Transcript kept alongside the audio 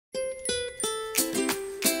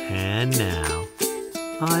And now,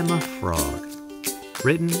 I'm a Frog.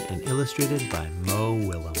 Written and illustrated by Mo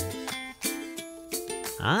Willems.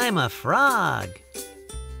 I'm a frog.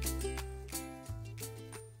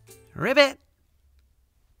 Ribbit.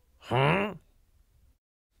 Huh?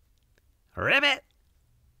 Ribbit.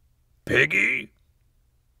 Piggy?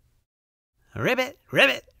 Ribbit,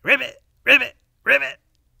 ribbit, ribbit, ribbit, ribbit.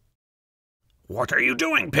 What are you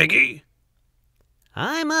doing, Piggy?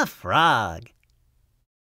 I'm a frog.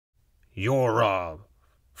 You're a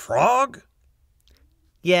frog?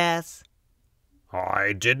 Yes.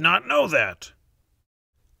 I did not know that.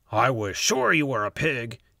 I was sure you were a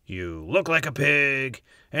pig. You look like a pig,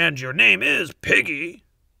 and your name is Piggy.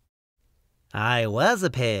 I was a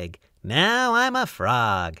pig. Now I'm a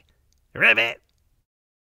frog. Ribbit.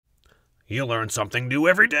 You learn something new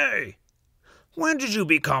every day. When did you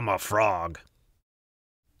become a frog?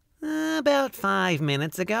 About 5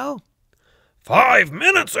 minutes ago. 5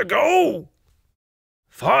 minutes ago?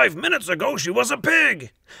 5 minutes ago she was a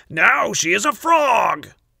pig. Now she is a frog.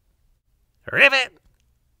 Ribbit.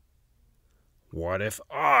 What if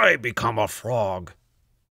I become a frog?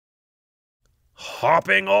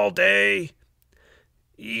 Hopping all day?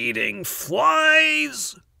 Eating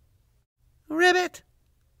flies? Ribbit.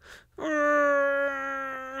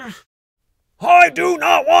 I do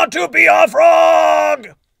not want to be a frog!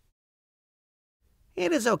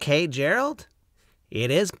 It is okay, Gerald. It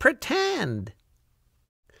is pretend.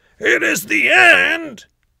 It is the end!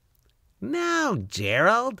 Now,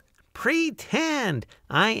 Gerald, pretend.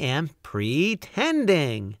 I am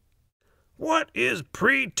pretending. What is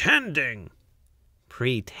pretending?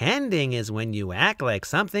 Pretending is when you act like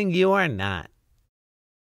something you are not.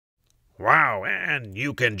 Wow, and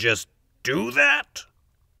you can just do that?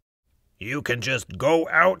 You can just go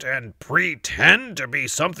out and pretend to be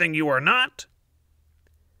something you are not?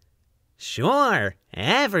 Sure,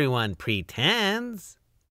 everyone pretends.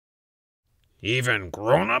 Even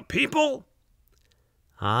grown-up people?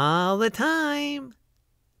 All the time.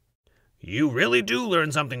 You really do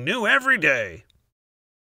learn something new every day.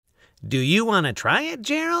 Do you want to try it,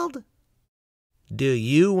 Gerald? Do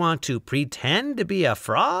you want to pretend to be a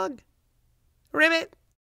frog? Ribbit.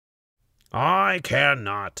 I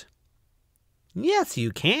cannot. Yes,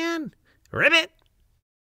 you can. Ribbit.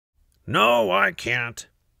 No, I can't.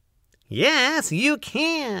 Yes, you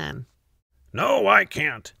can. No, I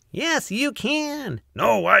can't. Yes, you can.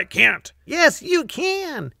 No, I can't. Yes, you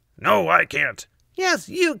can. No, I can't. Yes,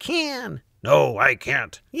 you can. No, I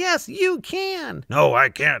can't. Yes, you can. No, I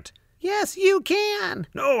can't. Yes, you can.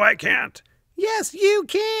 No, I can't. Yes, you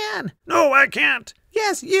can. No, I can't.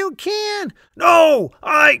 Yes, you can. No,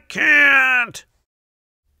 I can't.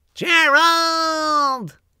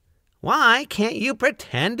 Gerald! Why can't you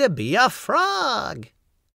pretend to be a frog?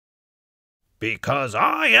 Because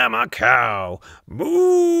I am a cow. Moo!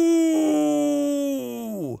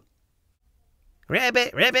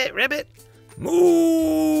 Ribbit, ribbit, ribbit.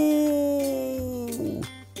 Moo!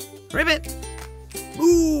 Ribbit.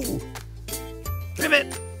 Moo!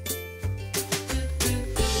 Ribbit.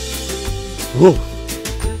 Woof!